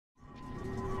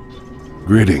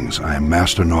Greetings, I am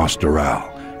Master Gnost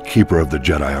Dural, Keeper of the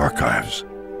Jedi Archives.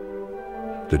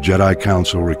 The Jedi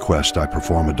Council requests I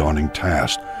perform a daunting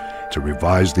task to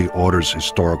revise the Order's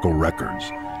historical records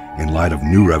in light of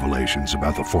new revelations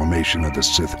about the formation of the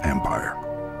Sith Empire.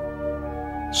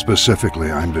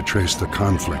 Specifically, I am to trace the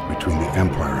conflict between the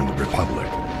Empire and the Republic,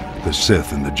 the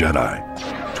Sith and the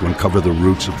Jedi, to uncover the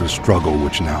roots of the struggle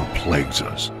which now plagues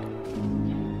us.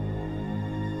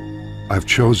 I've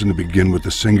chosen to begin with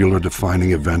the singular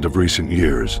defining event of recent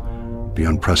years, the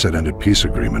unprecedented peace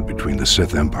agreement between the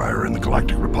Sith Empire and the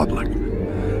Galactic Republic,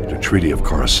 the Treaty of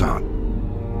Coruscant.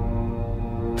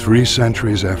 3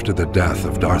 centuries after the death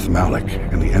of Darth Malak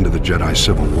and the end of the Jedi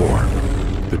Civil War,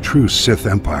 the true Sith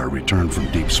Empire returned from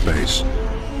deep space,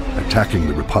 attacking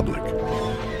the Republic.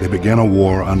 They began a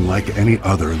war unlike any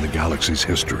other in the galaxy's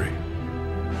history.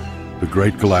 The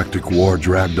Great Galactic War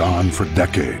dragged on for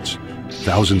decades.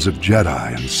 Thousands of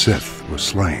Jedi and Sith were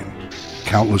slain.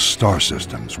 Countless star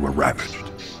systems were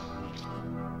ravaged.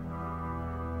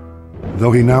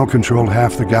 Though he now controlled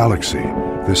half the galaxy,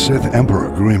 the Sith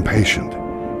Emperor grew impatient.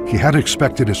 He had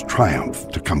expected his triumph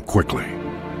to come quickly.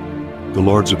 The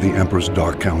Lords of the Emperor's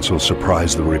Dark Council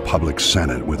surprised the Republic's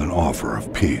Senate with an offer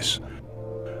of peace,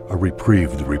 a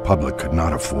reprieve the Republic could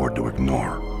not afford to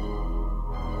ignore.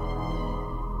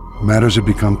 Matters had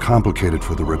become complicated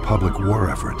for the Republic war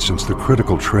effort since the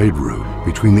critical trade route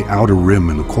between the Outer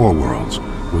Rim and the Core Worlds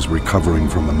was recovering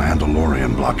from the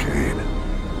Mandalorian blockade.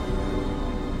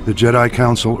 The Jedi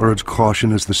Council urged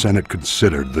caution as the Senate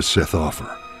considered the Sith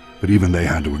offer, but even they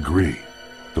had to agree.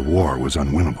 The war was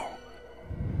unwinnable.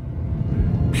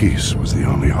 Peace was the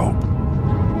only hope.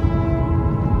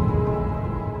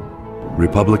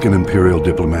 Republic and Imperial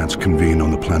diplomats convened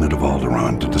on the planet of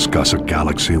Alderaan to discuss a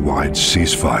galaxy-wide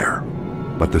ceasefire,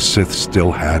 but the Sith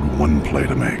still had one play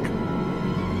to make.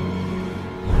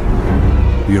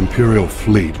 The Imperial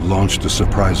fleet launched a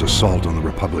surprise assault on the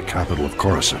Republic capital of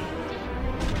Coruscant,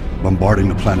 bombarding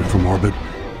the planet from orbit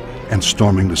and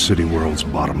storming the city world's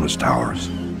bottomless towers.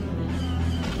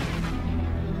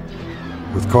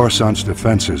 With Coruscant's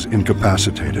defenses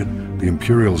incapacitated, the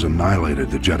Imperials annihilated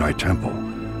the Jedi Temple,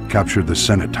 captured the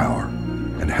Senate Tower,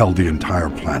 and held the entire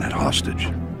planet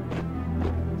hostage.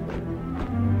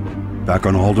 Back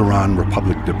on Alderaan,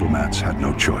 Republic diplomats had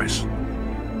no choice.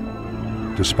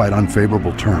 Despite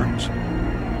unfavorable terms,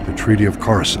 the Treaty of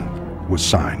Coruscant was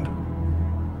signed.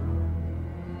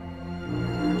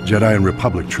 Jedi and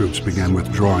Republic troops began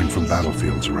withdrawing from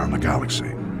battlefields around the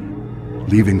galaxy,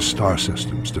 leaving star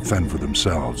systems to fend for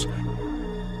themselves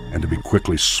and to be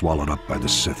quickly swallowed up by the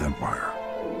Sith Empire.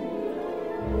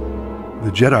 The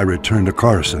Jedi returned to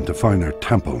Coruscant to find their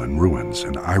temple in ruins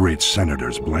and irate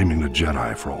senators blaming the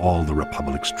Jedi for all the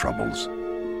Republic's troubles.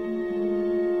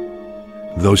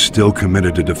 Those still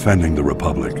committed to defending the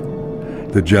Republic,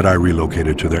 the Jedi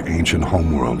relocated to their ancient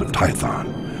homeworld of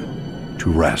Tython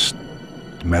to rest,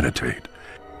 meditate,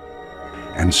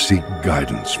 and seek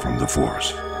guidance from the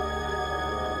Force.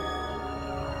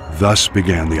 Thus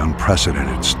began the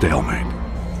unprecedented stalemate,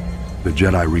 the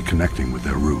Jedi reconnecting with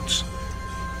their roots,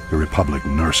 the Republic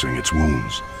nursing its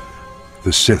wounds,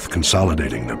 the Sith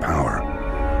consolidating their power,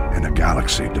 and a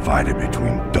galaxy divided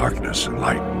between darkness and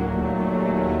light.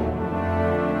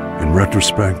 In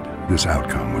retrospect, this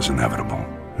outcome was inevitable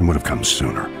and would have come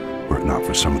sooner, were it not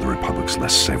for some of the Republic's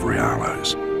less savory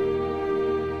allies.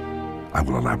 I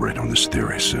will elaborate on this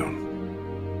theory soon.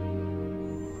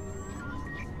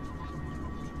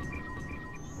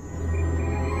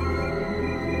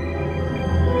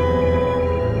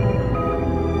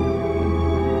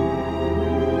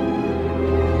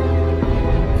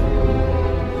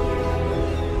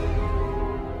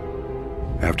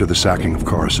 After the sacking of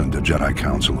Coruscant, the Jedi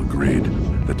Council agreed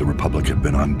that the Republic had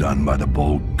been undone by the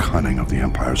bold cunning of the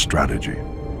Empire's strategy.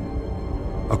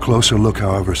 A closer look,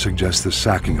 however, suggests the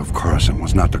sacking of Coruscant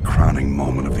was not the crowning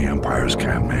moment of the Empire's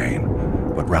campaign,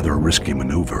 but rather a risky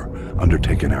maneuver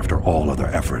undertaken after all other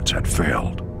efforts had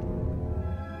failed.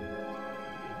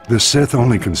 The Sith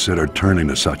only considered turning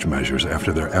to such measures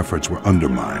after their efforts were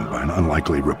undermined by an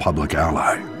unlikely Republic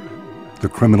ally, the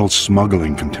criminal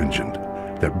smuggling contingent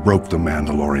that broke the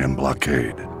Mandalorian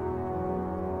blockade.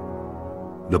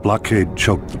 The blockade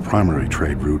choked the primary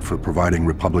trade route for providing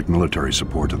Republic military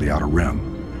support to the Outer Rim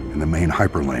and the main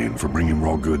hyperlane for bringing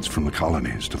raw goods from the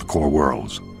colonies to the Core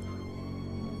Worlds.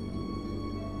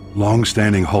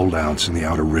 Long-standing holdouts in the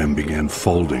Outer Rim began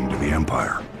folding to the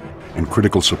Empire, and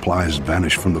critical supplies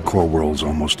vanished from the Core Worlds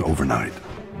almost overnight.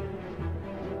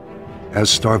 As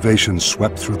starvation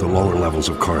swept through the lower levels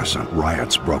of Coruscant,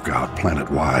 riots broke out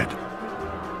planet-wide.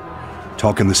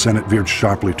 Talk in the Senate veered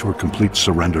sharply toward complete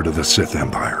surrender to the Sith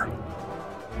Empire.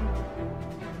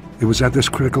 It was at this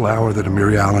critical hour that a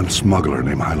Mirialan smuggler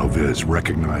named Hylo Viz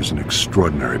recognized an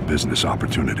extraordinary business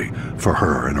opportunity for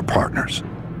her and her partners.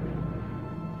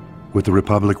 With the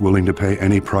Republic willing to pay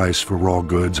any price for raw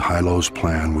goods, Hylo's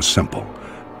plan was simple: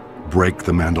 break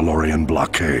the Mandalorian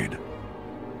blockade.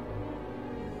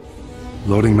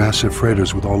 Loading massive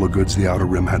freighters with all the goods the Outer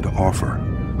Rim had to offer,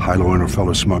 Hylo and her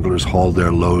fellow smugglers hauled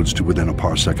their loads to within a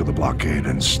parsec of the blockade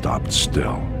and stopped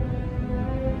still.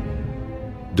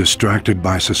 Distracted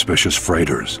by suspicious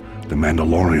freighters, the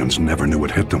Mandalorians never knew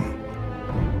what hit them.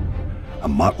 A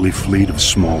motley fleet of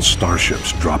small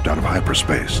starships dropped out of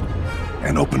hyperspace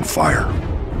and opened fire.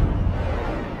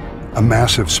 A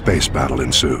massive space battle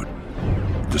ensued.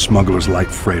 The smugglers' light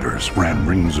freighters ran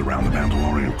rings around the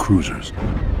Mandalorian cruisers.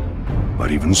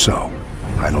 But even so,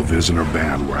 Hylo Viz and her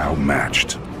band were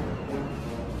outmatched.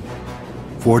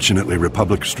 Fortunately,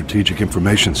 Republic Strategic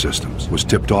Information Systems was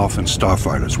tipped off and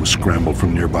starfighters were scrambled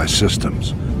from nearby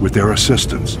systems. With their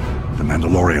assistance, the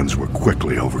Mandalorians were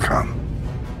quickly overcome.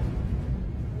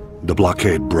 The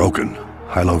blockade broken,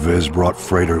 Hylo Viz brought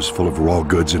freighters full of raw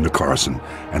goods into Coruscant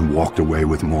and walked away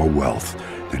with more wealth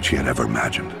than she had ever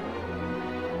imagined.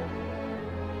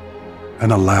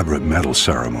 An elaborate medal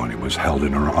ceremony was held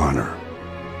in her honor,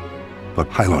 but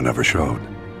Hylo never showed.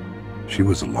 She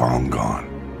was long gone.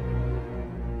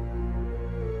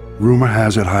 Rumor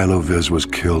has it Hylo Viz was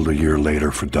killed a year later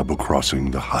for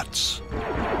double-crossing the Hutts.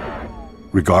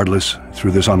 Regardless,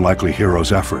 through this unlikely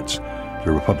hero's efforts,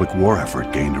 the Republic war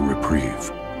effort gained a reprieve.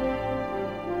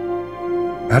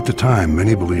 At the time,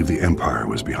 many believed the Empire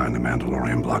was behind the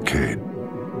Mandalorian blockade.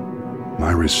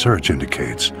 My research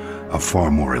indicates a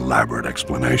far more elaborate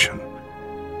explanation.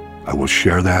 I will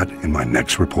share that in my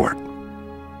next report.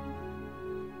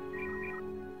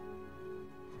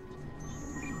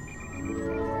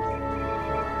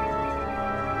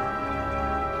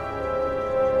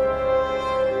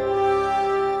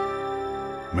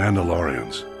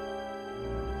 Mandalorians,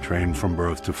 trained from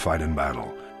birth to fight in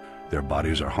battle, their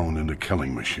bodies are honed into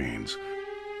killing machines.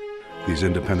 These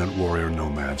independent warrior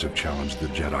nomads have challenged the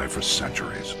Jedi for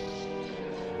centuries.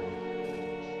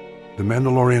 The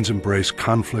Mandalorians embrace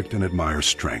conflict and admire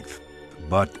strength,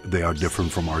 but they are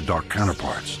different from our dark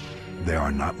counterparts. They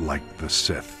are not like the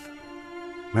Sith.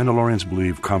 Mandalorians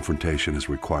believe confrontation is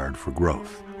required for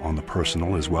growth, on the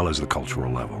personal as well as the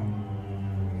cultural level.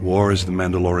 War is the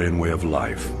Mandalorian way of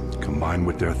life. Combined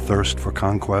with their thirst for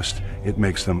conquest, it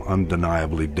makes them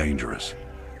undeniably dangerous.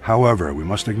 However, we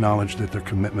must acknowledge that their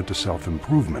commitment to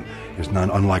self-improvement is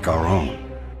not unlike our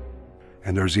own.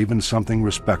 And there's even something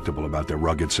respectable about their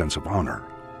rugged sense of honor.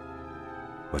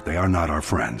 But they are not our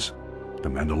friends. The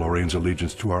Mandalorians'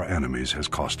 allegiance to our enemies has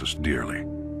cost us dearly.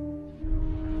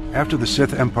 After the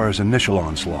Sith Empire's initial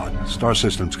onslaught, star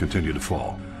systems continued to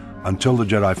fall, until the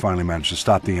Jedi finally managed to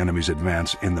stop the enemy's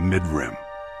advance in the Mid-Rim.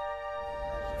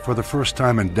 For the first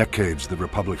time in decades, the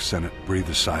Republic Senate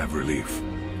breathed a sigh of relief,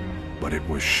 but it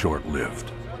was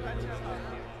short-lived.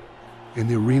 In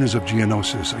the arenas of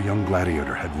Geonosis, a young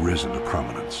gladiator had risen to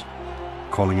prominence,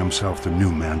 calling himself the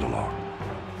New Mandalore,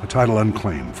 a title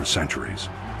unclaimed for centuries,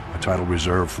 a title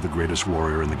reserved for the greatest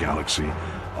warrior in the galaxy,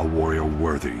 a warrior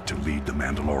worthy to lead the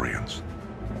Mandalorians.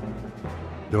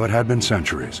 Though it had been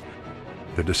centuries,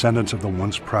 the descendants of the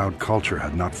once proud culture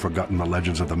had not forgotten the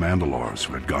legends of the Mandalores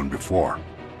who had gone before.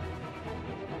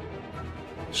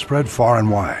 Spread far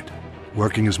and wide,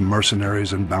 working as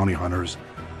mercenaries and bounty hunters,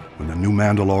 when the new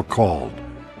Mandalore called,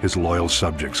 his loyal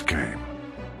subjects came.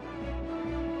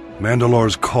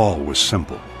 Mandalore's call was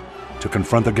simple: to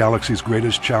confront the galaxy's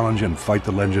greatest challenge and fight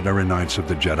the legendary knights of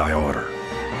the Jedi Order.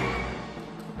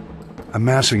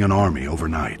 Amassing an army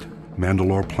overnight,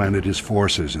 Mandalore planted his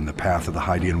forces in the path of the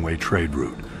Hydian Way trade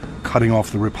route, cutting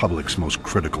off the Republic's most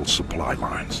critical supply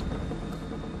lines.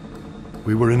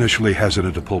 We were initially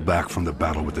hesitant to pull back from the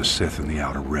battle with the Sith in the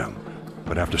Outer Rim,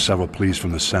 but after several pleas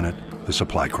from the Senate, the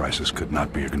supply crisis could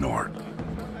not be ignored.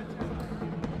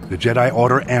 The Jedi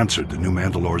Order answered the new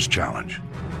Mandalore's challenge.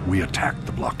 We attacked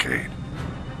the blockade.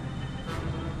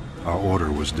 Our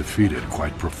order was defeated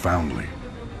quite profoundly.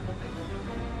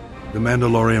 The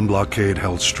Mandalorian blockade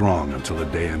held strong until the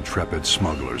day intrepid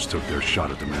smugglers took their shot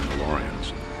at the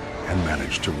Mandalorians and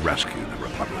managed to rescue the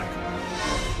Republic.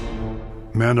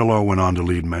 Mandalore went on to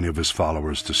lead many of his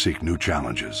followers to seek new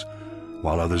challenges,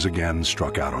 while others again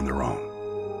struck out on their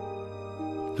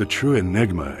own. The true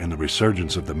enigma in the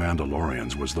resurgence of the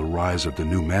Mandalorians was the rise of the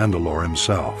new Mandalore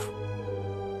himself.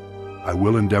 I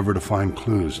will endeavor to find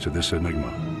clues to this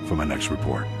enigma for my next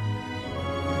report.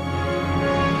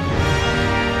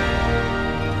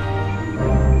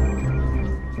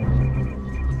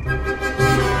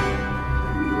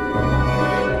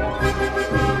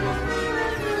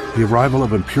 The arrival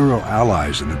of Imperial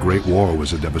allies in the Great War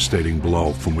was a devastating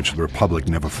blow from which the Republic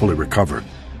never fully recovered.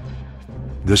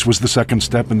 This was the second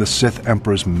step in the Sith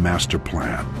Emperor's master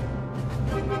plan.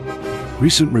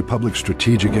 Recent Republic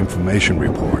strategic information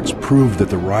reports proved that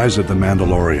the rise of the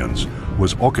Mandalorians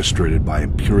was orchestrated by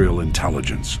Imperial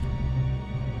intelligence.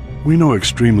 We know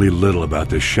extremely little about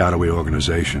this shadowy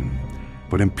organization,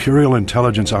 but Imperial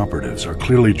intelligence operatives are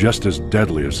clearly just as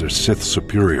deadly as their Sith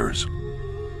superiors.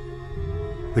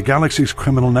 The galaxy's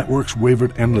criminal networks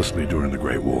wavered endlessly during the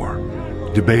Great War,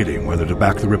 debating whether to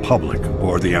back the Republic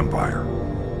or the Empire.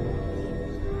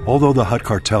 Although the Hutt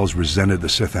cartels resented the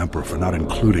Sith Emperor for not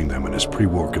including them in his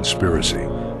pre-war conspiracy,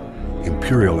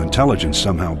 Imperial intelligence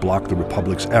somehow blocked the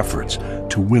Republic's efforts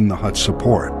to win the Hutt's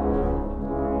support.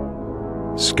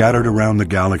 Scattered around the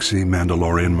galaxy,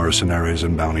 Mandalorian mercenaries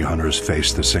and bounty hunters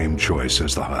faced the same choice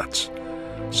as the Hutts.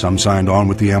 Some signed on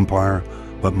with the Empire,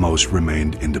 but most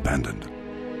remained independent.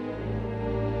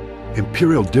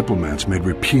 Imperial diplomats made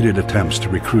repeated attempts to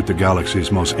recruit the galaxy's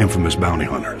most infamous bounty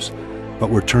hunters, but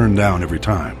were turned down every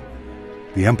time.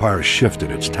 The Empire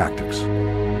shifted its tactics.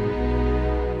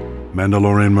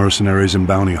 Mandalorian mercenaries and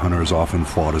bounty hunters often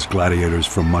fought as gladiators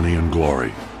for money and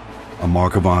glory, a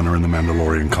mark of honor in the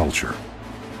Mandalorian culture.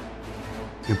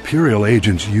 Imperial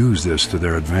agents used this to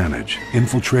their advantage,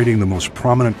 infiltrating the most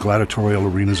prominent gladiatorial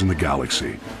arenas in the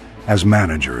galaxy as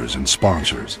managers and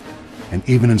sponsors, and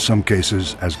even in some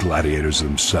cases as gladiators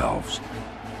themselves.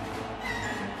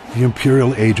 The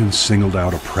Imperial agents singled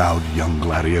out a proud young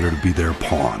gladiator to be their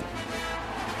pawn.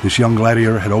 This young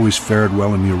gladiator had always fared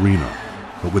well in the arena,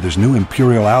 but with his new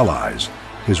Imperial allies,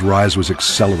 his rise was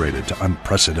accelerated to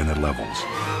unprecedented levels.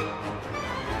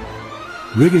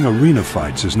 Rigging arena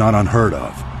fights is not unheard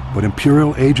of, but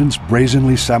Imperial agents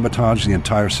brazenly sabotaged the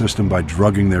entire system by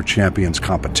drugging their champion's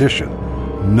competition.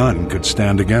 None could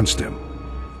stand against him.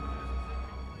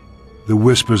 The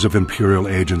whispers of Imperial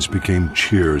agents became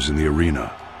cheers in the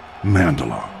arena.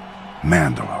 Mandalore,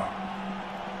 Mandalore.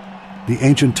 The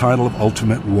ancient title of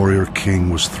Ultimate Warrior King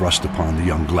was thrust upon the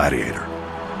young gladiator.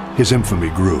 His infamy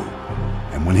grew,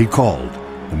 and when he called,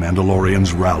 the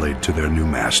Mandalorians rallied to their new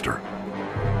master.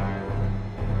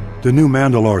 The new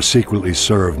Mandalore secretly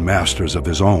served masters of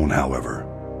his own, however.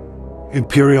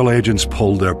 Imperial agents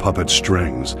pulled their puppet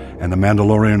strings, and the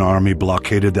Mandalorian army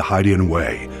blockaded the Hydian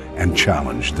Way and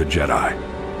challenged the Jedi.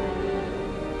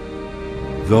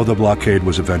 Though the blockade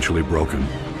was eventually broken,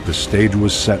 the stage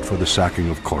was set for the sacking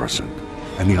of Coruscant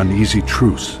and the uneasy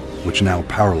truce which now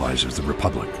paralyzes the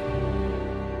Republic.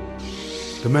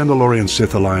 The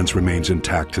Mandalorian-Sith alliance remains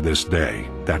intact to this day.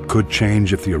 That could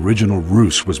change if the original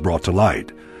ruse was brought to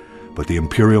light, but the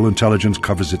Imperial intelligence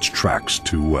covers its tracks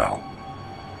too well.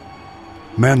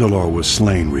 Mandalore was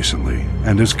slain recently,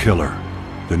 and his killer,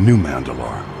 the new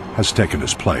Mandalore, has taken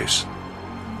his place.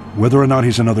 Whether or not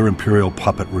he's another Imperial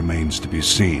puppet remains to be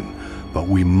seen, but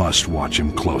we must watch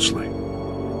him closely.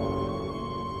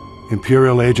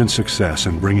 Imperial agent success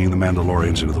in bringing the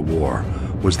Mandalorians into the war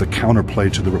was the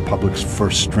counterplay to the Republic's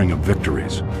first string of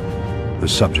victories, the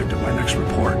subject of my next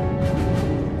report.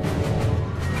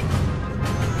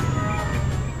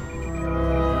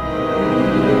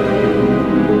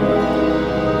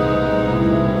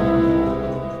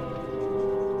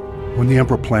 When the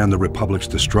Emperor planned the Republic's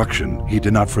destruction, he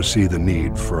did not foresee the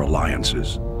need for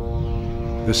alliances.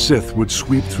 The Sith would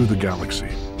sweep through the galaxy,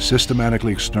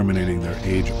 systematically exterminating their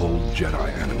age-old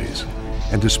Jedi enemies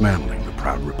and dismantling the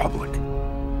proud Republic.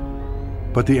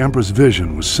 But the Emperor's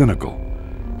vision was cynical.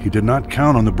 He did not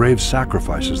count on the brave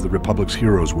sacrifices the Republic's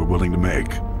heroes were willing to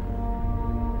make.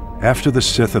 After the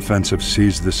Sith offensive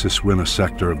seized the Siswina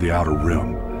sector of the Outer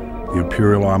Rim, the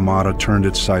Imperial Armada turned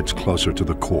its sights closer to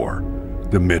the core,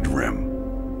 the Mid-Rim.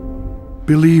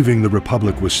 Believing the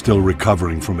Republic was still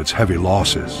recovering from its heavy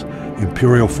losses,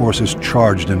 Imperial forces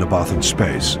charged into Bothan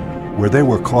space, where they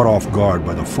were caught off guard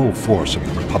by the full force of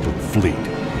the Republic fleet.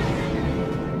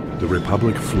 The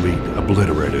Republic fleet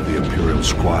obliterated the Imperial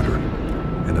squadron,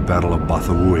 and the Battle of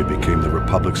Bothawui became the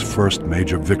Republic's first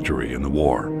major victory in the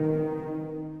war.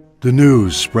 The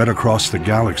news spread across the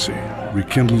galaxy,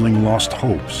 rekindling lost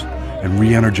hopes and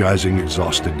re-energizing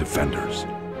exhausted defenders.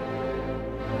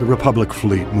 The Republic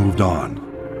fleet moved on,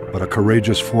 but a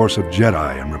courageous force of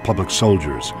Jedi and Republic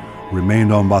soldiers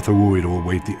remained on Bothawui to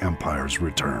await the Empire's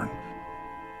return.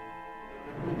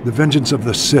 The vengeance of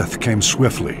the Sith came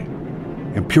swiftly.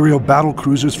 Imperial battle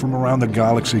cruisers from around the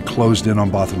galaxy closed in on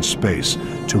Bothan space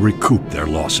to recoup their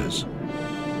losses.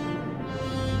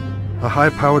 A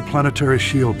high-powered planetary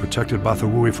shield protected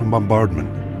Bothawui from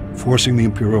bombardment, forcing the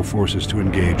Imperial forces to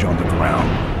engage on the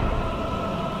ground.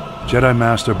 Jedi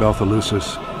Master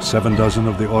Belthalusis 7 dozen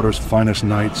of the Order's finest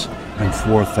knights, and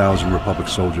 4,000 Republic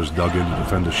soldiers dug in to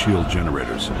defend the shield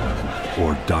generators,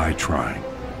 or die trying.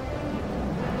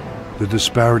 The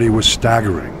disparity was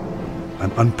staggering.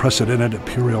 An unprecedented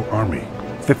Imperial army,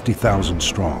 50,000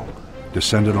 strong,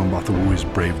 descended on Bathawui's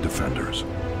brave defenders.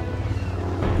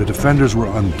 The defenders were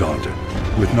undaunted,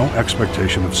 with no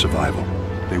expectation of survival.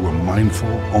 They were mindful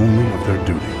only of their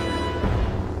duty.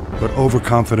 But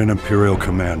overconfident Imperial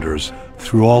commanders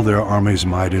threw all their army's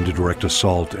might into direct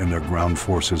assault, and their ground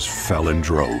forces fell in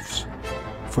droves.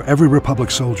 For every Republic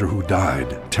soldier who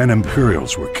died, 10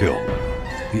 Imperials were killed.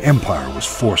 The Empire was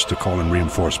forced to call in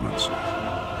reinforcements.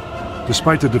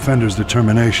 Despite the defenders'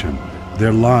 determination,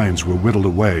 their lines were whittled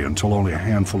away until only a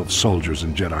handful of soldiers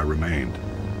and Jedi remained.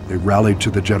 They rallied to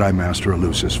the Jedi Master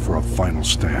Gnost for a final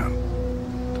stand.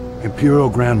 Imperial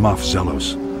Grand Moff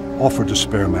Zelos offered to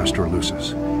spare Master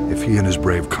Gnost if he and his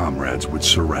brave comrades would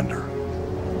surrender.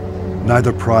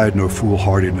 Neither pride nor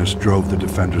foolhardiness drove the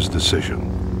defenders'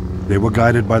 decision. They were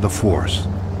guided by the Force.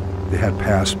 They had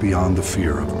passed beyond the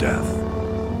fear of death.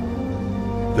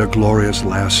 Their glorious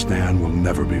last stand will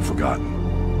never be forgotten.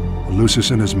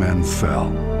 Gnost and his men fell,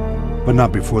 but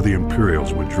not before the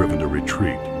Imperials were driven to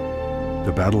retreat.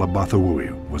 The Battle of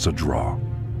Bathawui was a draw.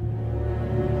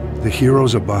 The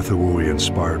heroes of Bathawui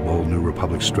inspired bold New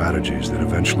Republic strategies that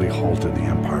eventually halted the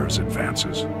Empire's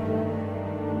advances.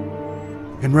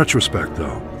 In retrospect,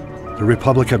 though, the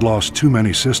Republic had lost too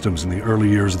many systems in the early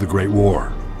years of the Great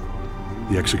War.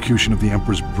 The execution of the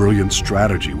Emperor's brilliant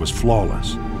strategy was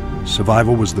flawless.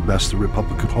 Survival was the best the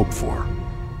Republic could hope for.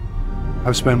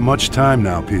 I've spent much time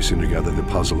now piecing together the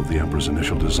puzzle of the Emperor's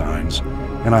initial designs,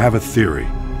 and I have a theory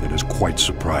that is quite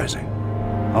surprising.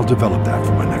 I'll develop that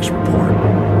for my next report.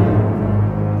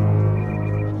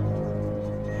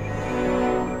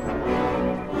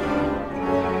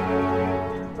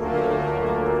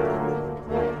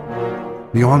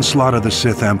 The onslaught of the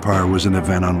Sith Empire was an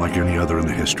event unlike any other in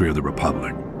the history of the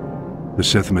Republic. The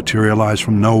Sith materialized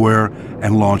from nowhere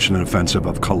and launched an offensive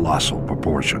of colossal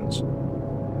proportions.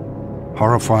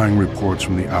 Horrifying reports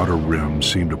from the Outer Rim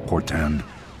seemed to portend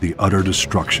the utter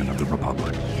destruction of the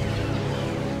Republic.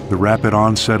 The rapid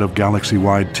onset of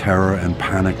galaxy-wide terror and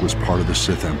panic was part of the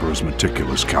Sith Emperor's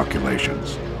meticulous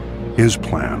calculations. His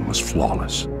plan was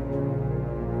flawless.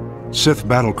 Sith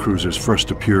battlecruisers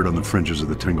first appeared on the fringes of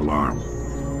the Tingle Arm.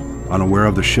 Unaware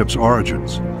of the ship's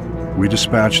origins, we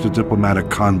dispatched a diplomatic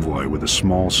convoy with a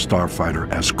small starfighter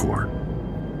escort.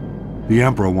 The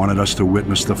Emperor wanted us to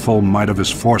witness the full might of his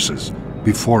forces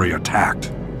before he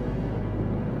attacked.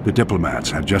 The diplomats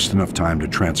had just enough time to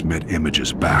transmit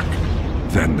images back.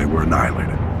 Then they were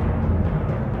annihilated.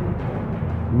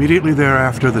 Immediately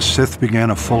thereafter, the Sith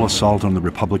began a full assault on the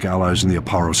Republic allies in the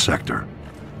Aparo sector,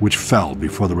 which fell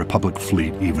before the Republic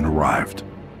fleet even arrived.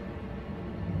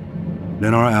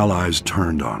 Then our allies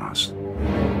turned on us.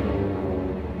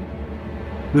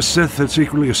 The Sith had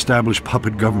secretly established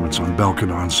puppet governments on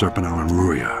Belkadon, Serpenal, and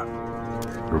Ruria.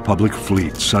 The Republic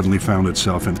fleet suddenly found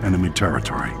itself in enemy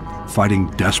territory,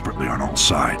 fighting desperately on all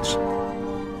sides.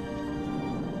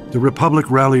 The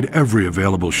Republic rallied every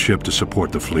available ship to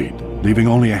support the fleet, leaving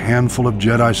only a handful of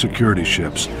Jedi security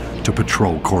ships to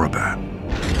patrol Korriban.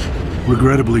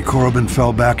 Regrettably, Korriban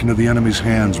fell back into the enemy's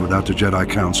hands without the Jedi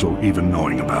Council even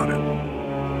knowing about it.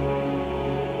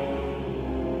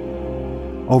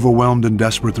 Overwhelmed and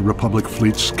desperate, the Republic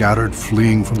fleet scattered,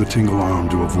 fleeing from the Tingle Arm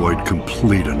to avoid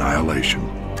complete annihilation.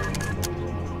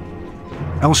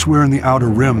 Elsewhere in the Outer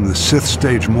Rim, the Sith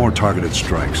staged more targeted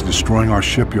strikes, destroying our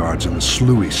shipyards in the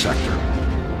Sluy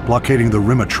sector, blockading the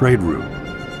Rimma trade route,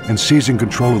 and seizing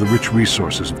control of the rich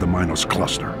resources of the Minos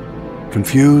cluster.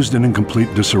 Confused and in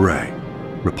complete disarray,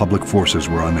 Republic forces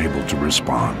were unable to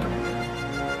respond.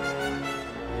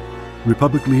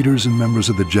 Republic leaders and members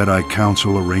of the Jedi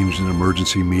Council arranged an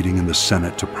emergency meeting in the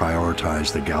Senate to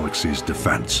prioritize the galaxy's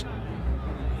defense.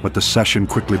 But the session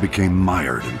quickly became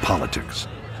mired in politics.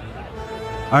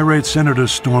 Irate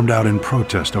senators stormed out in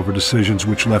protest over decisions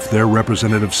which left their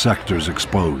representative sectors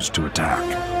exposed to attack.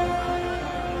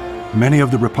 Many of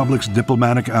the Republic's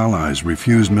diplomatic allies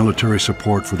refused military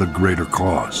support for the greater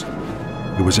cause.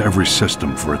 It was every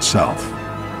system for itself.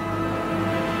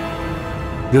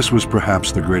 This was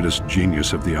perhaps the greatest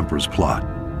genius of the Emperor's plot.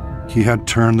 He had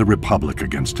turned the Republic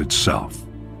against itself.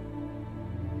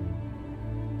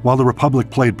 While the Republic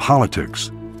played politics,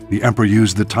 the Emperor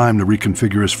used the time to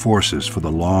reconfigure his forces for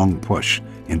the long push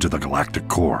into the Galactic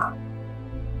Core.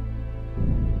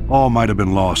 All might have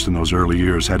been lost in those early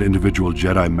years had individual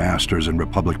Jedi Masters and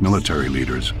Republic military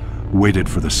leaders waited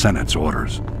for the Senate's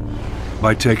orders.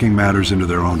 By taking matters into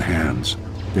their own hands,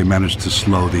 they managed to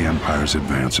slow the Empire's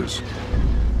advances.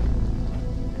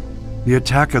 The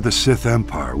attack of the Sith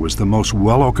Empire was the most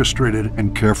well-orchestrated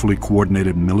and carefully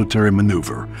coordinated military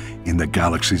maneuver in the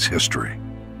galaxy's history.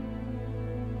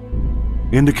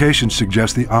 Indications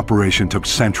suggest the operation took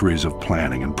centuries of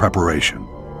planning and preparation.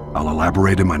 I'll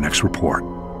elaborate in my next report.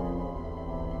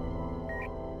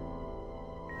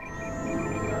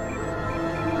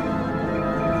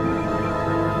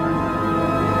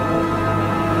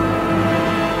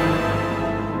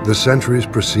 The centuries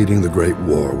preceding the Great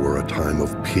War were a time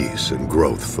of peace and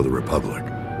growth for the Republic.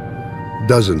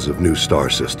 Dozens of new star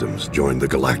systems joined the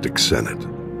Galactic Senate.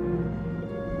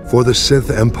 For the Sith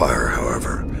Empire,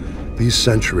 however, these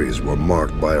centuries were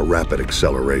marked by a rapid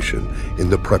acceleration in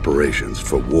the preparations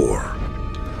for war,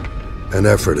 an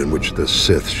effort in which the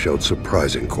Sith showed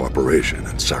surprising cooperation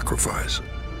and sacrifice.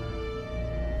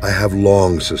 I have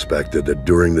long suspected that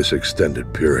during this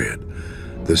extended period,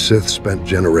 the Sith spent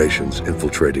generations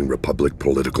infiltrating Republic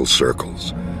political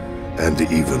circles, and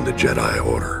even the Jedi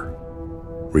Order.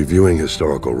 Reviewing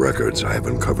historical records, I have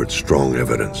uncovered strong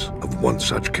evidence of one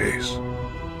such case.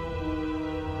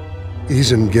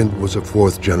 Izen Gint was a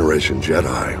fourth-generation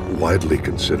Jedi, widely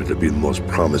considered to be the most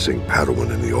promising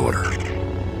Padawan in the Order.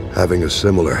 Having a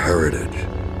similar heritage,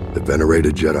 the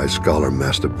venerated Jedi scholar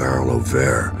Master Baral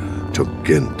Over took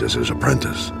Gint as his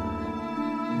apprentice.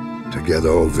 Together,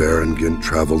 Over and Gint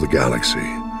traveled the galaxy,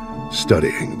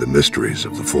 studying the mysteries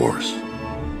of the Force.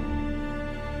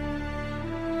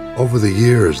 Over the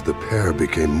years, the pair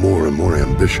became more and more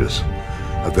ambitious,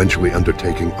 eventually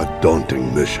undertaking a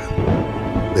daunting mission.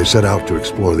 They set out to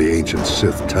explore the ancient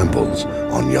Sith temples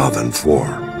on Yavin 4.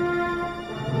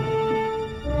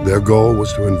 Their goal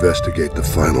was to investigate the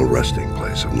final resting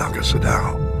place of Naga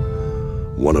Sadow,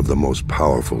 one of the most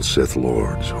powerful Sith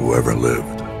Lords who ever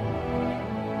lived.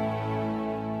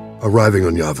 Arriving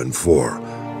on Yavin 4,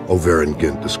 Over and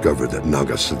Gint discovered that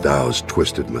Naga Sadow's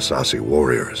twisted Massassi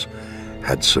warriors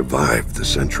had survived the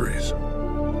centuries.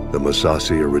 The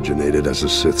Massassi originated as a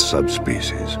Sith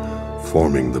subspecies,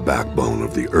 forming the backbone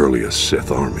of the earliest Sith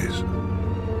armies.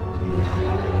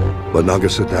 But Naga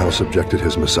Sadow subjected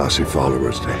his Massassi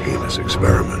followers to heinous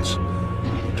experiments,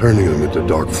 turning them into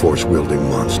dark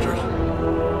force-wielding monsters.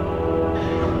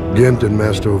 Gint and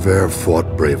Master Over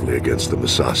fought bravely against the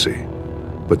Massassi,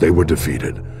 but they were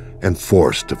defeated and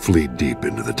forced to flee deep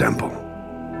into the temple.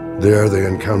 There they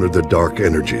encountered the dark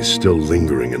energies still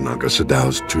lingering in Naga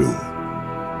Sadow's tomb.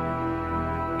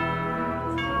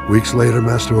 Weeks later,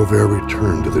 Master Over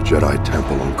returned to the Jedi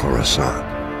Temple on Coruscant,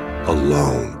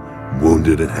 alone,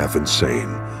 wounded and half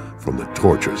insane from the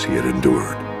tortures he had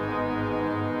endured.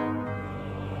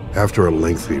 After a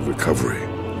lengthy recovery,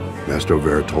 Master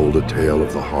Over told a tale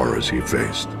of the horrors he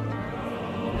faced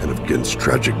and of Gint's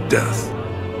tragic death.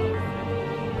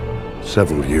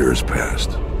 Several years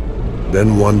passed.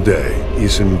 Then one day,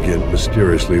 Izen Gint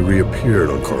mysteriously reappeared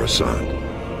on Coruscant,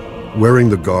 wearing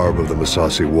the garb of the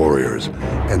Massassi warriors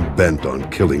and bent on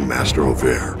killing Master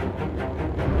Over.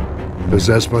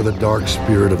 Possessed by the dark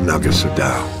spirit of Naga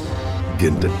Sadow,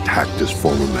 Gint attacked his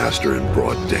former master in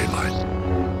broad daylight.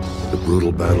 The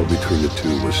brutal battle between the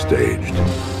two was staged,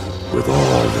 with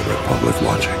all the Republic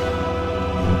watching.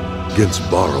 Gint's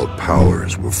borrowed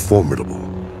powers were formidable,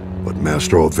 but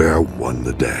Master Over won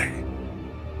the day.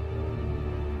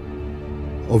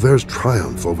 Over's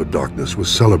triumph over darkness was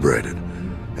celebrated,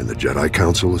 and the Jedi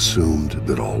Council assumed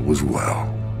that all was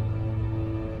well.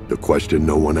 The question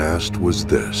no one asked was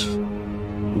this: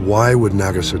 why would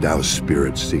Naga Sadow's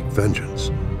spirit seek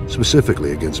vengeance,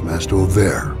 specifically against Master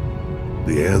Over?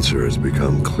 The answer has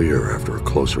become clear after a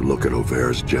closer look at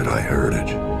Over's Jedi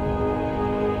heritage.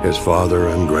 His father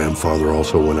and grandfather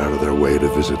also went out of their way to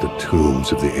visit the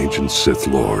tombs of the ancient Sith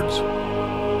Lords.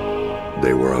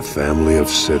 They were a family of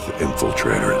Sith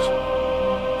infiltrators.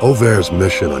 Over's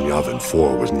mission on Yavin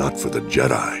 4 was not for the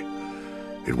Jedi.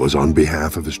 It was on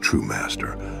behalf of his true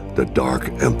master, the Dark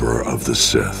Emperor of the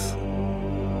Sith.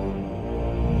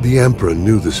 The Emperor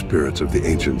knew the spirits of the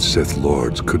ancient Sith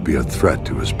Lords could be a threat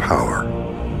to his power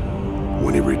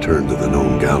when he returned to the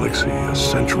known galaxy a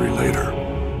century later.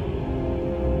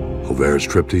 Over's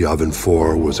trip to Yavin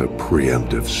 4 was a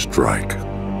preemptive strike.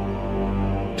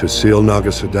 To seal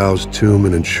Naga Sadow's tomb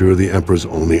and ensure the Emperor's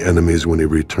only enemies when he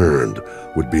returned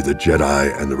would be the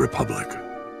Jedi and the Republic.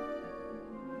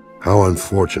 How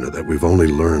unfortunate that we've only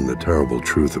learned the terrible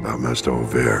truth about Master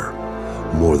Over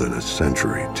more than a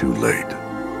century too late.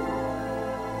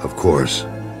 Of course,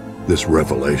 this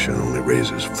revelation only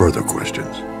raises further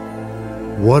questions.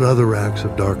 What other acts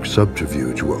of dark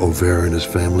subterfuge were Over and his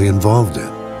family involved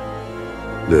in?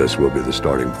 This will be the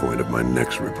starting point of my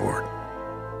next report.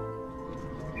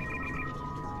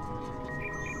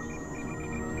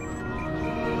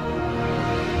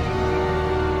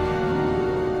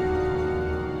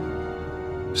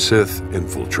 Sith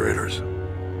infiltrators.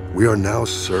 We are now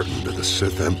certain that the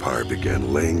Sith Empire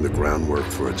began laying the groundwork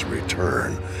for its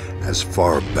return as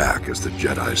far back as the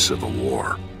Jedi Civil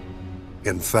War.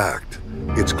 In fact,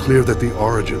 it's clear that the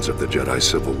origins of the Jedi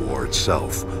Civil War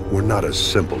itself were not as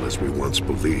simple as we once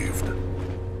believed.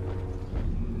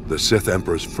 The Sith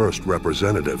Emperor's first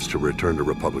representatives to return to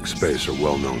Republic space are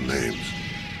well-known names: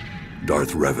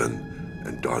 Darth Revan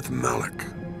and Darth Malak.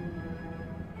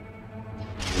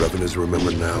 Revan is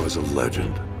remembered now as a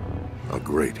legend, a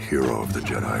great hero of the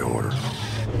Jedi Order.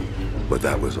 But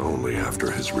that was only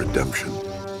after his redemption.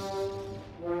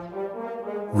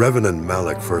 Revan and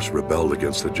Malak first rebelled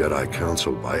against the Jedi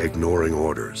Council by ignoring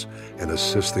orders and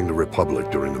assisting the Republic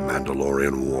during the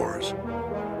Mandalorian Wars.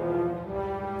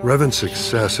 Revan's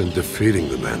success in defeating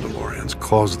the Mandalorians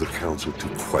caused the Council to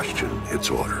question its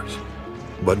orders,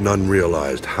 but none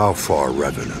realized how far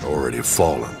Revan had already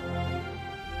fallen.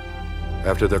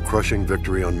 After their crushing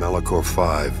victory on Malachor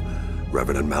V,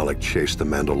 Revan and Malak chased the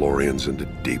Mandalorians into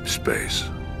deep space.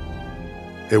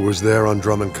 It was there on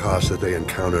Drummond Kos that they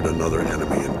encountered another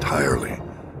enemy entirely,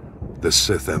 the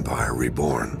Sith Empire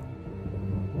Reborn.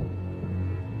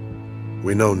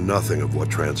 We know nothing of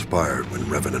what transpired when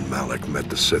Revan and Malak met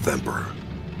the Sith Emperor.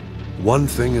 One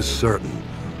thing is certain: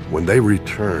 when they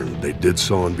returned, they did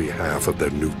so on behalf of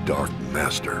their new Dark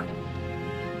Master.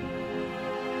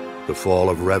 The fall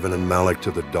of Revan and Malak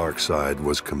to the dark side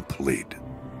was complete.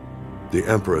 The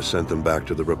Emperor sent them back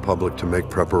to the Republic to make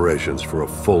preparations for a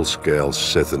full-scale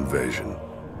Sith invasion.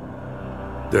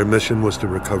 Their mission was to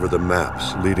recover the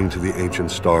maps leading to the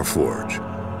ancient Star Forge,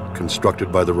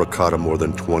 constructed by the Rakata more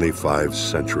than 25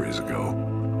 centuries ago.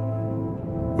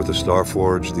 With the Star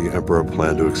Forge, the Emperor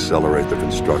planned to accelerate the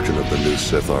construction of the new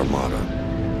Sith Armada.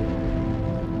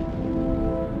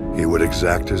 He would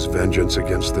exact his vengeance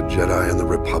against the Jedi and the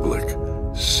Republic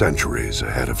centuries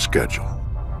ahead of schedule.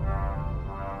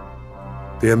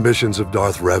 The ambitions of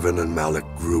Darth Revan and Malak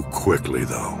grew quickly,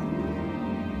 though.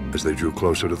 As they drew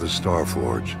closer to the Star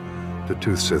Forge, the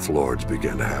two Sith Lords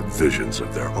began to have visions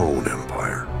of their own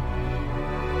empire.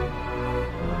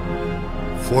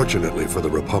 Fortunately for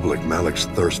the Republic, Malak's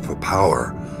thirst for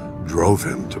power drove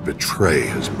him to betray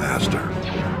his master.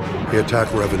 He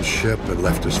attacked Revan's ship and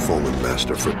left his fallen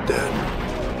master for dead.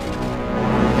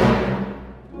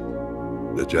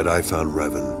 The Jedi found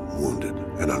Revan wounded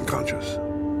and unconscious.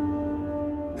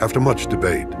 After much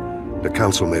debate, the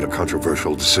Council made a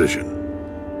controversial decision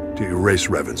to erase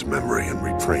Revan's memory and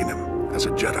retrain him as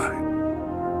a Jedi.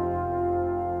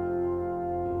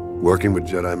 Working with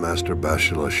Jedi Master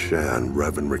Bastila Shan,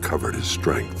 Revan recovered his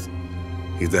strength.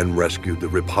 He then rescued the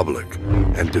Republic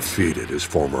and defeated his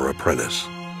former apprentice.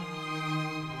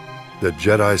 The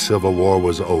Jedi Civil War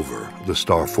was over, the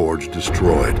Star Forge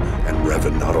destroyed, and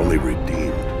Revan not only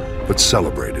redeemed, but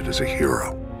celebrated as a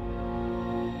hero.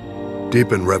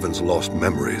 Deep in Revan's lost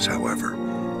memories, however,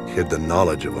 hid the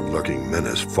knowledge of a lurking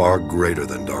menace far greater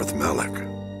than Darth Malak.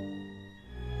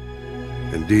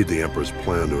 Indeed, the Emperor's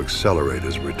plan to accelerate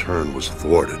his return was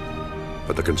thwarted,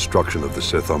 but the construction of the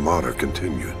Sith Armada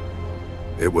continued.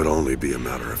 It would only be a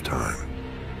matter of time.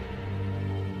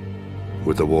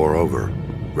 With the war over,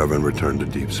 Revan returned to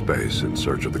deep space in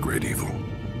search of the Great Evil.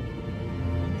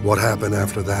 What happened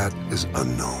after that is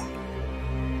unknown.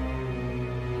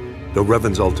 Though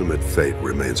Revan's ultimate fate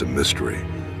remains a mystery,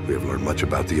 we have learned much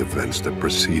about the events that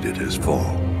preceded his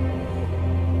fall.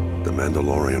 The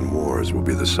Mandalorian Wars will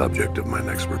be the subject of my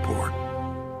next report.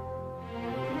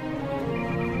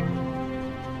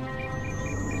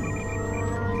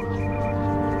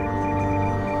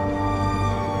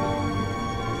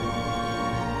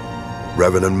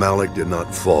 Revan and Malak did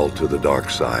not fall to the dark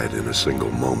side in a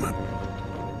single moment.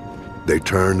 They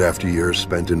turned after years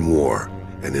spent in war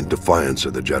and in defiance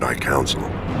of the Jedi Council.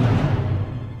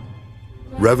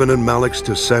 Revan and Malak's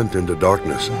descent into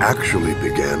darkness actually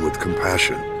began with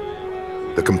compassion.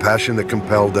 The compassion that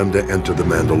compelled them to enter the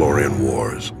Mandalorian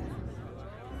Wars.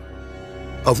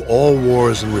 Of all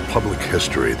wars in Republic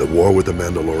history, the war with the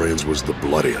Mandalorians was the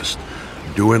bloodiest,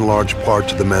 due in large part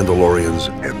to the Mandalorians'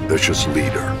 ambitious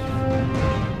leader.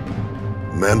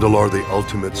 Mandalore the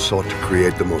Ultimate sought to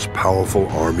create the most powerful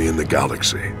army in the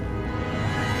galaxy.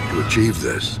 To achieve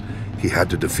this, he had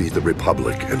to defeat the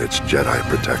Republic and its Jedi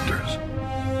protectors.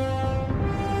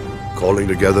 Calling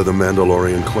together the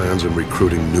Mandalorian clans and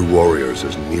recruiting new warriors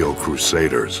as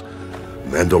Neo-Crusaders,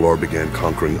 Mandalore began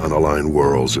conquering unaligned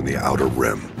worlds in the Outer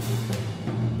Rim.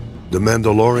 The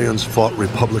Mandalorians fought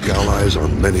Republic allies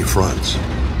on many fronts,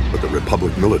 but the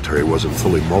Republic military wasn't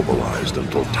fully mobilized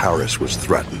until Taris was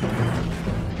threatened.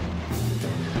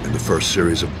 In the first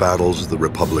series of battles, the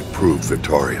Republic proved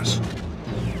victorious.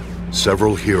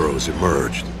 several heroes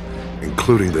emerged,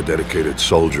 including the dedicated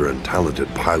soldier and talented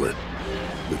pilot,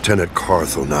 Lieutenant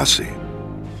Carth Onasi.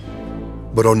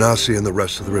 But Onasi and the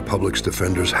rest of the Republic's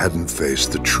defenders hadn't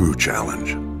faced the true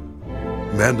challenge.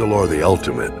 Mandalore the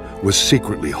Ultimate was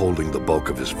secretly holding the bulk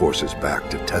of his forces back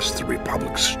to test the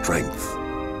Republic's strength.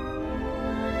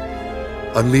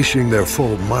 Unleashing their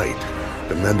full might,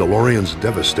 the Mandalorians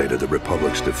devastated the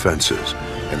Republic's defenses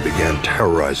and began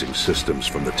terrorizing systems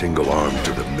from the Tingle Arm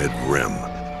to the Mid-Rim.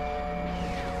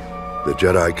 The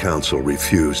Jedi Council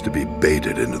refused to be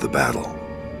baited into the battle.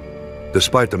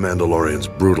 Despite the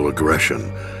Mandalorians' brutal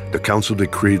aggression, the Council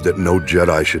decreed that no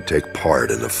Jedi should take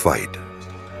part in the fight.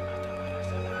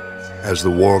 As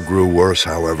the war grew worse,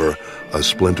 however, a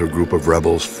splinter group of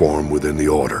rebels formed within the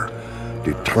Order,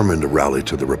 determined to rally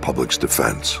to the Republic's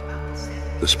defense.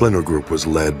 The splinter group was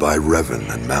led by Revan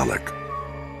and Malak.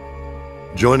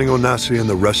 Joining Onasi and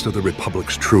the rest of the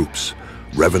Republic's troops,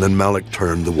 Revan and Malak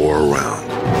turned the war around.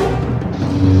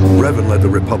 Revan led the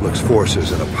Republic's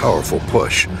forces in a powerful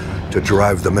push to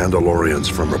drive the Mandalorians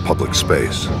from Republic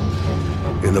space.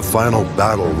 In the final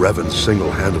battle, Revan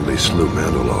single-handedly slew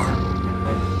Mandalore.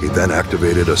 He then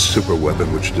activated a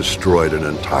superweapon which destroyed an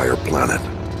entire planet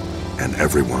and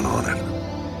everyone on it.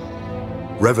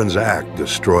 Revan's act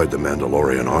destroyed the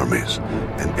Mandalorian armies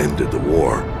and ended the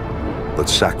war, but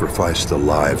sacrificed the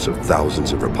lives of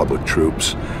thousands of Republic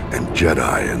troops and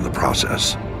Jedi in the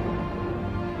process.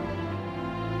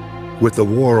 With the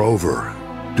war over,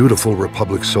 dutiful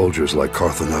Republic soldiers like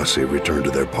Carth Onasi returned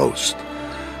to their post,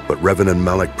 but Revan and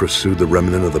Malak pursued the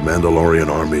remnant of the Mandalorian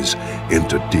armies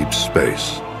into deep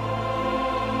space.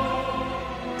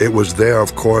 It was there,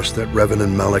 of course, that Revan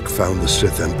and Malak found the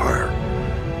Sith Empire,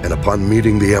 and upon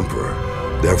meeting the Emperor,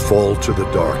 their fall to the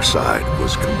dark side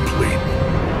was complete.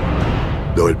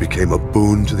 Though it became a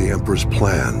boon to the Emperor's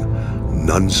plan,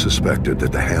 none suspected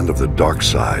that the hand of the dark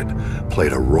side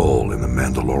played a role in the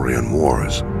Mandalorian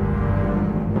Wars.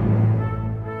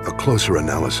 A closer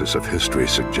analysis of history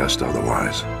suggests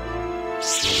otherwise. The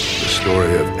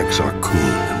story of Exar Kun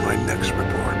in my next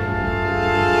report.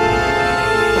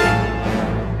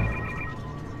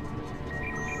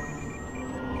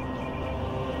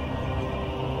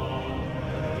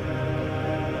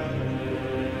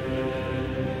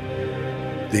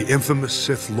 The infamous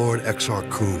Sith Lord Exar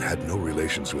Kun had no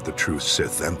relations with the true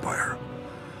Sith Empire,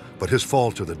 but his fall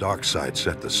to the dark side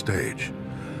set the stage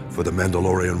for the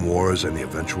Mandalorian Wars and the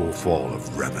eventual fall of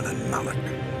Revan and Malak.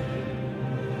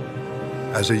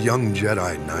 As a young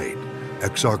Jedi Knight,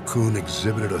 Exar Kun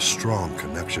exhibited a strong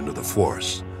connection to the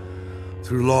Force.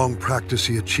 Through long practice,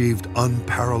 he achieved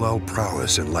unparalleled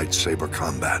prowess in lightsaber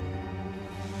combat.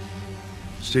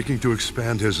 Seeking to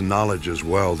expand his knowledge as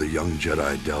well, the young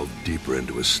Jedi delved deeper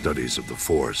into his studies of the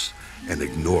Force and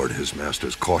ignored his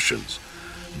master's cautions,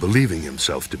 believing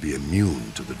himself to be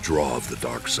immune to the draw of the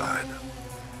dark side.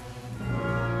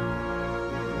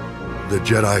 The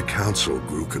Jedi Council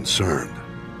grew concerned,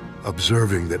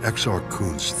 observing that Exar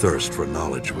Kun's thirst for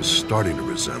knowledge was starting to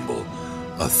resemble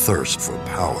a thirst for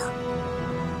power.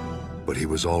 But he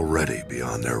was already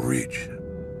beyond their reach.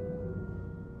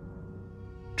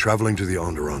 Traveling to the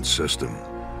Onderon system,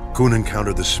 Kun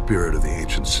encountered the spirit of the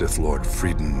ancient Sith Lord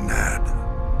Freeden Nad.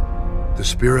 The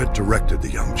spirit directed the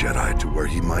young Jedi to where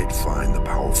he might find the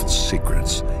powerful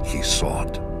secrets he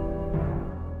sought.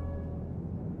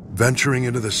 Venturing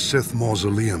into the Sith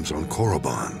mausoleums on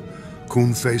Korriban,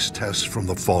 Kun faced tests from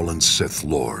the fallen Sith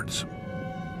Lords.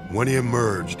 When he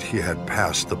emerged, he had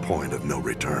passed the point of no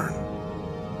return.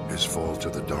 His fall to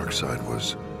the dark side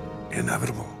was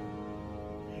inevitable.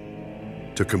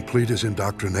 To complete his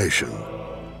indoctrination,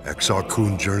 Exar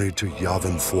Kun journeyed to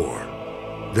Yavin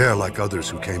 4. There, like others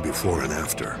who came before and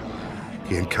after,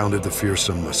 he encountered the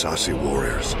fearsome Massassi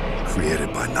warriors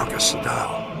created by Naga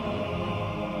Sadow.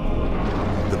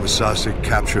 The Massassi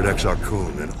captured Exar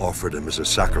Kun and offered him as a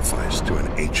sacrifice to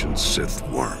an ancient Sith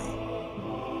worm.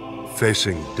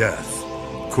 Facing death,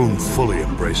 Kun fully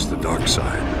embraced the dark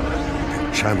side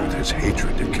and channeled his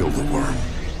hatred to kill the worm.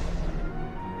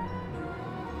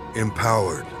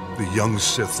 Empowered, the young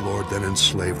Sith Lord then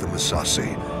enslaved the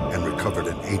Massassi and recovered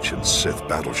an ancient Sith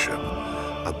battleship,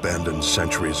 abandoned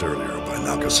centuries earlier by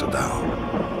Naga Sadow.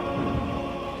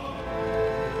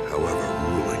 However,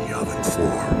 ruling Yavin 4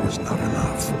 was not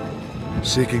enough.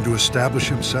 Seeking to establish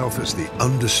himself as the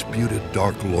undisputed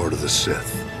Dark Lord of the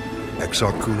Sith,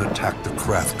 Exar Kun attacked the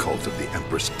Krath cult of the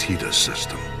Empress Tita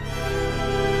system.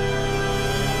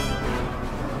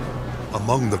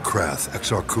 Among the Krath,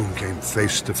 Exar Kun came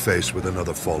face to face with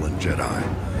another fallen Jedi,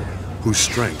 whose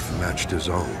strength matched his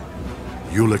own,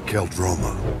 Ulic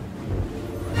Qel-Droma.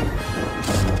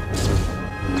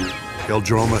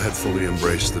 Keldroma had fully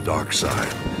embraced the dark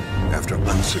side after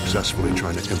unsuccessfully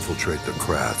trying to infiltrate the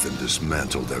Krath and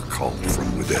dismantle their cult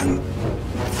from within.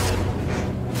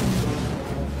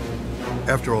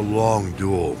 After a long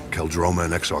duel, Keldroma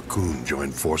and Exar Kun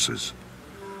joined forces.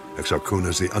 Exar Kun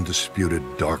is the undisputed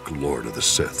Dark Lord of the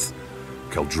Sith,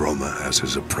 Keldroma as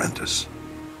his apprentice.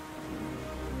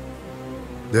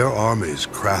 Their armies,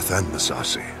 Krath and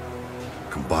Massassi,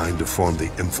 combined to form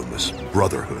the infamous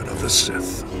Brotherhood of the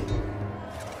Sith.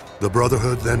 The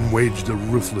Brotherhood then waged a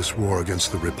ruthless war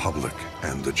against the Republic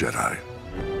and the Jedi.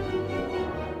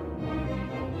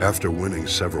 After winning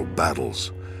several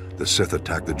battles, the Sith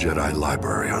attacked the Jedi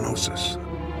library on Ossus.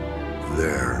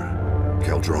 There,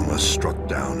 Keldroma struck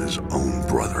down his own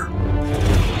brother.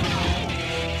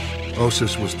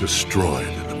 Ossus was destroyed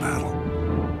in the battle.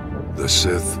 The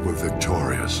Sith were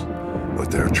victorious,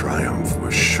 but their triumph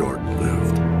was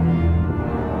short-lived.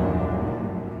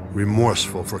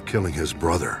 Remorseful for killing his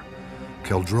brother,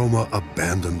 Keldroma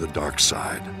abandoned the dark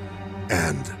side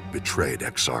and betrayed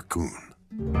Exar Kun.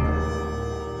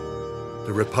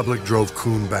 The Republic drove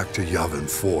Kun back to Yavin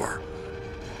 4,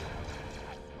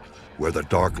 where the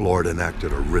Dark Lord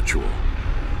enacted a ritual,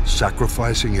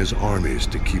 sacrificing his armies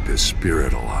to keep his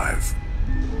spirit alive.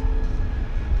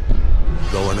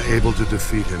 Though unable to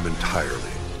defeat him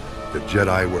entirely, the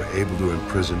Jedi were able to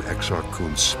imprison Exar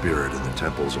Kun's spirit in the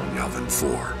temples on Yavin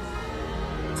 4.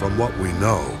 From what we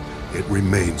know, it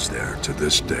remains there to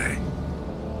this day.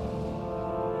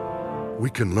 We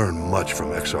can learn much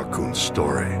from Exar Kun's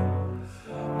story.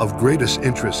 Of greatest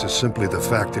interest is simply the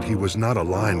fact that he was not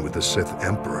aligned with the Sith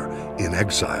Emperor in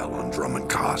exile on Dromund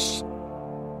Kaas.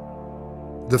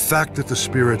 The fact that the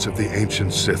spirits of the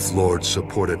ancient Sith Lords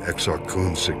supported Exar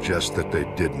Kun suggests that they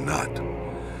did not,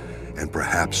 and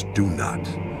perhaps do not,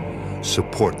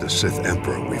 support the Sith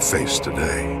Emperor we face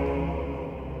today.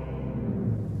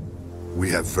 We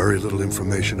have very little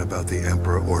information about the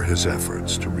Emperor or his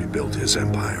efforts to rebuild his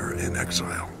empire in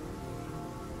exile.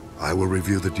 I will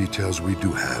review the details we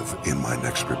do have in my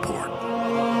next report.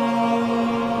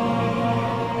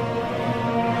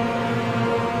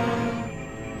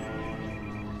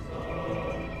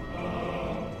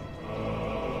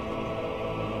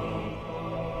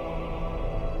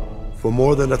 For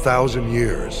more than 1,000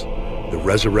 years, the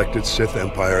resurrected Sith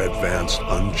Empire advanced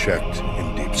unchecked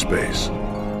in deep space.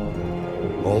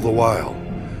 All the while,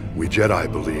 we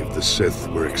Jedi believed the Sith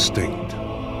were extinct.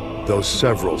 Though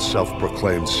several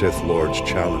self-proclaimed Sith Lords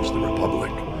challenged the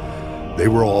Republic, they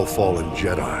were all fallen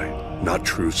Jedi, not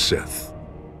true Sith.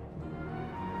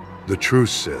 The true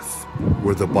Sith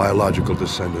were the biological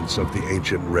descendants of the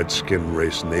ancient red-skinned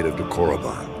race native to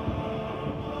Korriban.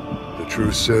 The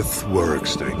true Sith were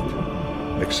extinct,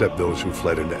 except those who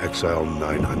fled into exile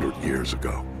 900 years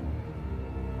ago.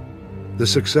 The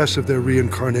success of their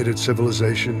reincarnated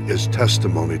civilization is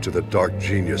testimony to the dark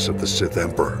genius of the Sith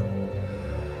Emperor.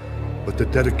 But the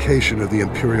dedication of the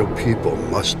Imperial people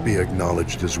must be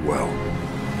acknowledged as well.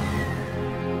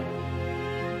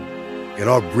 In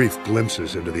our brief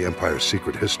glimpses into the Empire's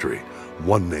secret history,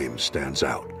 one name stands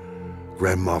out: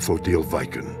 Grand Moff Odile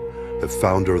Viken, the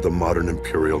founder of the modern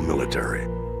Imperial military.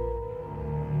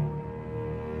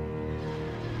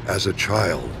 As a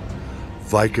child,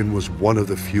 Viken was one of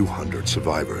the few hundred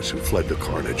survivors who fled to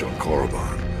carnage on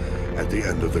Korriban at the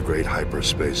end of the Great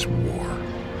Hyperspace War.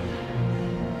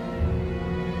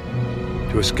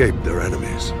 To escape their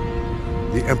enemies,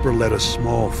 the Emperor led a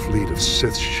small fleet of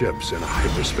Sith ships in a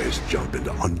hyperspace jump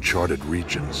into uncharted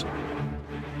regions.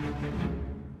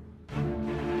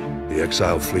 The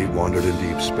exiled fleet wandered in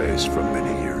deep space for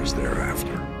many years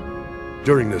thereafter.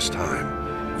 During this time,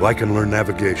 Viken learned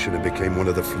navigation and became one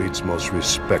of the fleet's most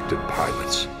respected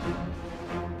pilots.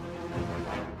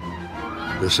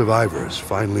 The survivors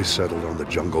finally settled on the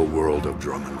jungle world of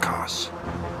Dromund Kaas.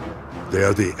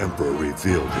 There, the Emperor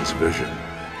revealed his vision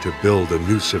to build a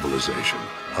new civilization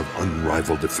of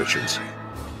unrivaled efficiency.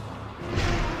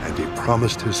 And he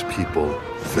promised his people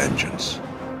vengeance.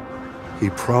 He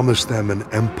promised them an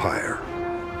empire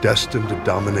destined to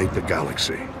dominate the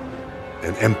galaxy.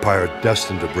 An empire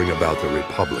destined to bring about the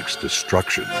Republic's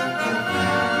destruction.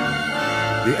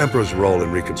 The Emperor's role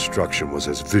in Reconstruction was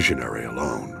as visionary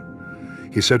alone.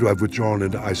 He's said to have withdrawn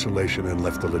into isolation and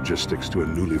left the logistics to a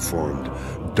newly formed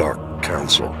Dark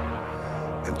Council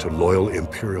and to loyal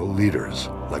Imperial leaders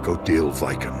like Odile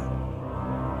Viken.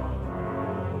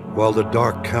 While the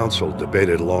Dark Council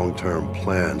debated long-term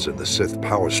plans in the Sith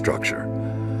power structure,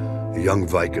 the young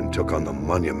Viken took on the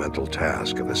monumental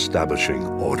task of establishing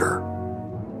order.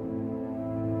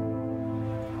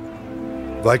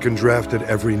 Viken drafted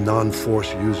every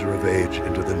non-Force user of age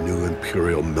into the new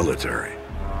Imperial military.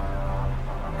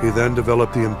 He then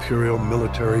developed the Imperial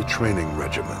Military Training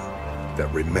Regimen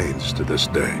that remains to this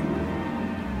day.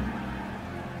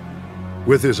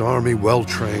 With his army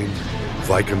well-trained,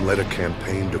 Viken led a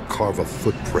campaign to carve a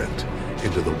footprint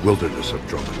into the wilderness of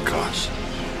Dromund Kaas,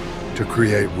 to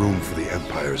create room for the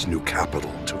Empire's new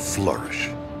capital to flourish.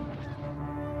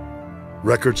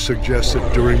 Records suggest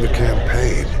that during the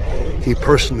campaign, he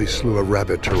personally slew a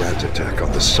rabid Tyranitek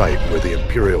on the site where the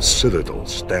Imperial Citadel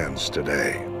stands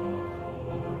today.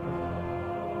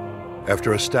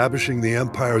 After establishing the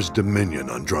Empire's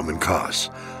dominion on Dromund Kaas,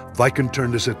 Viken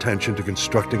turned his attention to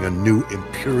constructing a new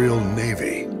Imperial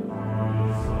Navy.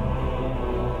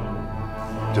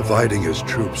 Dividing his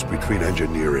troops between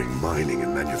engineering, mining,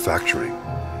 and manufacturing,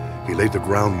 he laid the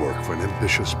groundwork for an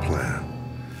ambitious plan: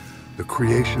 the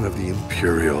creation of the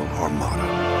Imperial Armada.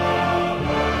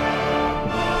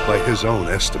 By his own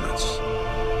estimates,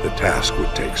 the task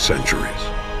would take centuries.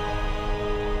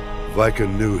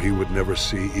 Viken knew he would never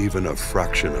see even a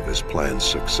fraction of his plan's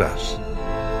success.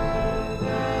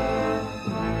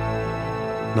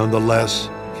 Nonetheless,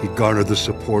 he garnered the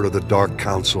support of the Dark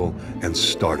Council and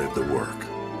started the work.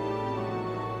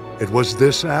 It was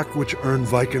this act which earned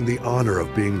Viken the honor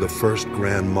of being the first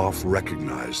Grand Moff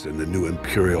recognized in the new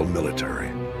Imperial military.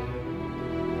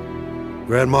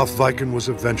 Grand Moff Viken was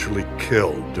eventually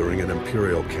killed during an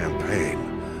Imperial campaign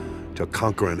to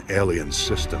conquer an alien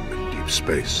system in deep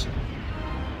space.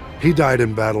 He died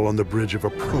in battle on the bridge of a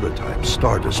prototype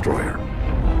Star Destroyer,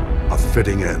 a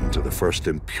fitting end to the first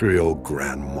Imperial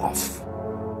Grand Moff.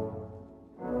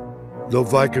 Though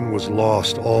Viken was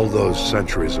lost all those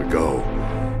centuries ago,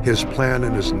 his plan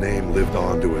and his name lived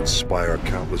on to inspire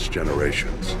countless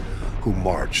generations who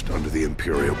marched under the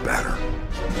Imperial banner.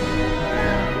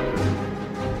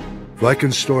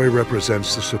 Viken's story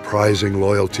represents the surprising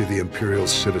loyalty the Imperial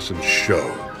citizens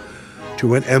show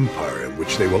to an empire in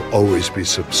which they will always be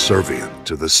subservient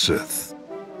to the Sith.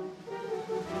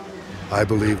 I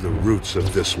believe the roots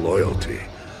of this loyalty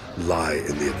lie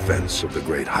in the events of the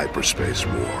Great Hyperspace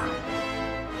War.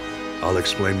 I'll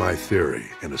explain my theory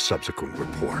in a subsequent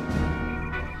report.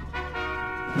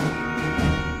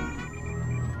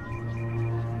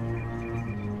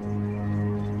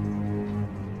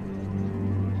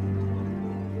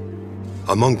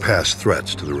 Among past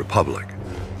threats to the Republic,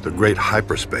 the Great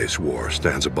Hyperspace War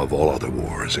stands above all other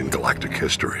wars in galactic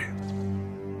history.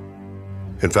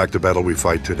 In fact, the battle we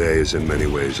fight today is in many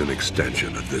ways an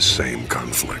extension of this same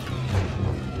conflict.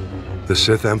 The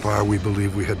Sith Empire we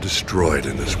believe we had destroyed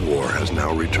in this war has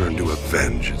now returned to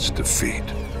avenge its defeat.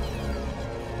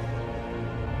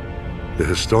 The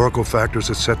historical factors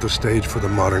that set the stage for the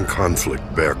modern conflict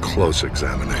bear close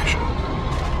examination.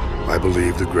 I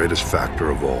believe the greatest factor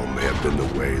of all may have been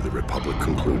the way the Republic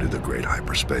concluded the Great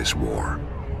Hyperspace War.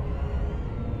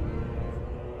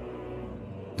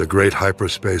 The Great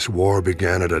Hyperspace War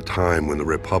began at a time when the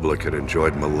Republic had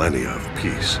enjoyed millennia of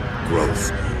peace,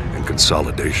 growth, and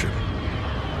consolidation.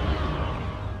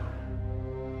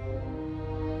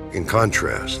 In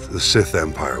contrast, the Sith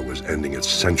Empire was ending its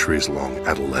centuries-long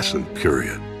adolescent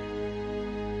period.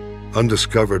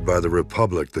 Undiscovered by the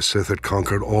Republic, the Sith had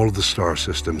conquered all of the star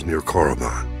systems near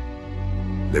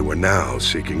Korriban. They were now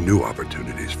seeking new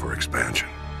opportunities for expansion.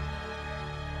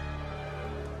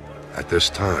 At this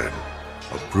time,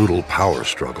 a brutal power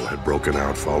struggle had broken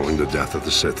out following the death of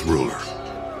the Sith ruler.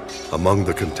 Among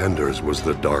the contenders was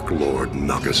the Dark Lord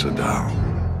Naga Sadow.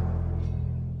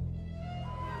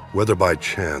 Whether by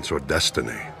chance or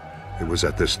destiny, it was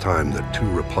at this time that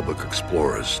two Republic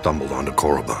explorers stumbled onto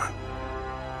Korriban.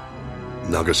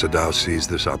 Naga Sadow seized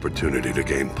this opportunity to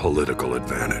gain political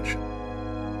advantage.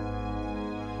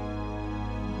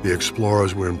 The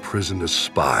explorers were imprisoned as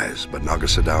spies, but Naga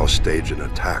Sadow staged an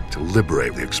attack to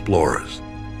liberate the explorers.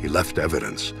 He left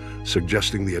evidence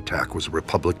suggesting the attack was a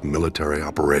Republic military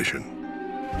operation.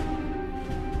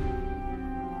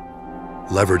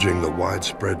 Leveraging the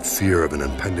widespread fear of an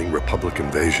impending Republic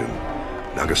invasion,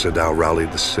 Naga Sadow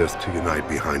rallied the Sith to unite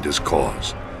behind his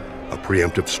cause, a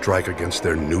preemptive strike against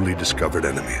their newly discovered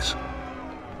enemies.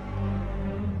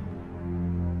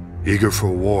 Eager for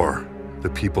war, the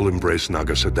people embraced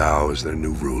Naga Sadow as their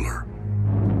new ruler.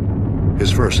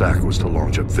 His first act was to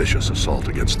launch a vicious assault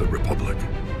against the Republic.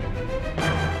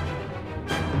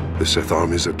 The Sith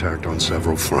armies attacked on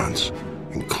several fronts,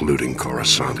 including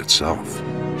Coruscant itself.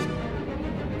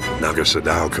 Naga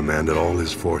Sadow commanded all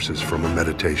his forces from a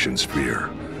meditation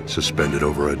sphere, suspended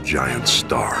over a giant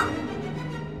star.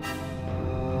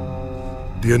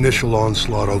 The initial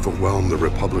onslaught overwhelmed the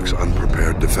Republic's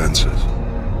unprepared defenses.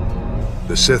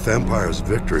 The Sith Empire's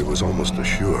victory was almost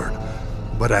assured,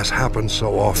 but as happened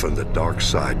so often, the dark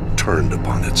side turned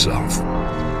upon itself.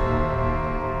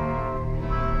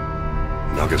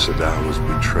 Nagase Dao was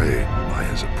betrayed by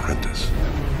his apprentice.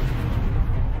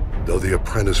 Though the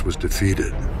apprentice was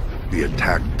defeated, the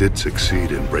attack did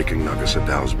succeed in breaking Nagase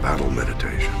Dao's battle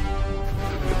meditation.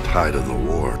 The tide of the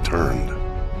war turned.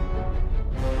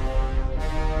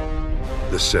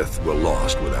 The Sith were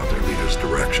lost without their leader's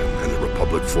direction, and the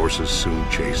Republic forces soon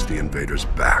chased the invaders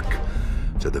back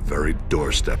to the very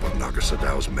doorstep of Nagase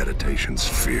Dao's meditation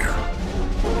sphere.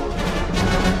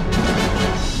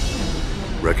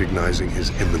 Recognizing his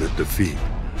imminent defeat,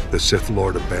 the Sith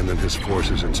Lord abandoned his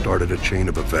forces and started a chain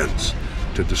of events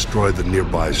to destroy the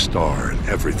nearby star and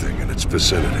everything in its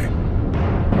vicinity.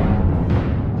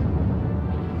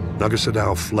 Nagase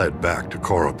Dao fled back to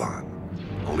Korriban,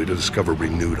 only to discover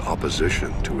renewed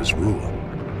opposition to his rule.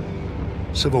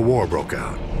 Civil war broke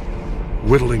out,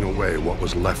 whittling away what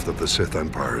was left of the Sith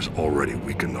Empire's already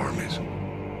weakened armies.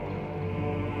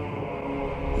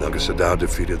 Nagase Dao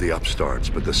defeated the upstarts,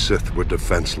 but the Sith were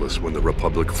defenseless when the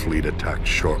Republic fleet attacked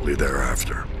shortly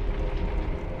thereafter.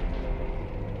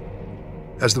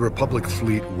 As the Republic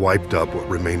fleet wiped up what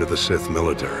remained of the Sith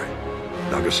military,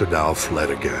 Nagase Dao fled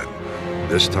again,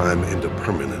 this time into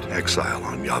permanent exile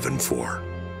on Yavin 4.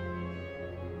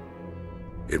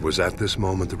 It was at this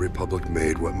moment the Republic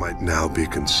made what might now be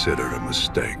considered a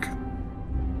mistake.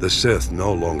 The Sith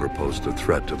no longer posed a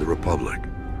threat to the Republic,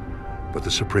 but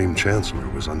the Supreme Chancellor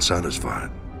was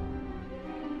unsatisfied.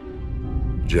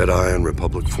 Jedi and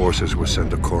Republic forces were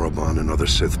sent to Korriban and other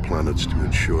Sith planets to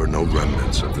ensure no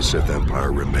remnants of the Sith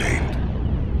Empire remained.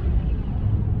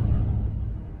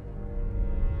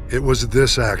 It was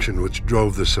this action which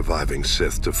drove the surviving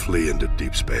Sith to flee into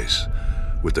deep space,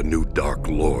 with the new Dark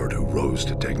Lord who rose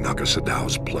to take Nagase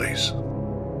Dao's place.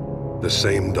 The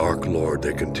same Dark Lord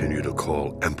they continue to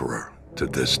call Emperor to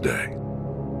this day.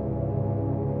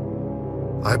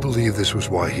 I believe this was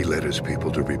why he led his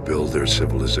people to rebuild their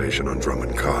civilization on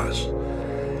Drummond Kaz.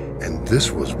 And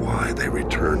this was why they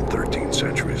returned 13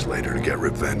 centuries later to get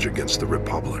revenge against the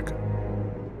Republic.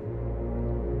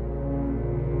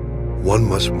 One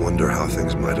must wonder how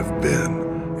things might have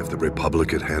been if the Republic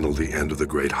had handled the end of the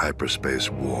Great Hyperspace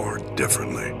War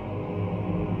differently.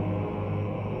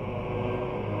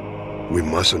 We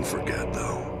mustn't forget,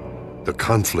 though, the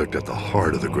conflict at the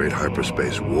heart of the Great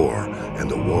Hyperspace War and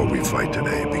the war we fight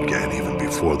today began even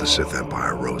before the Sith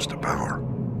Empire rose to power.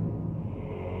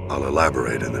 I'll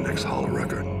elaborate in the next holo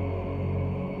record.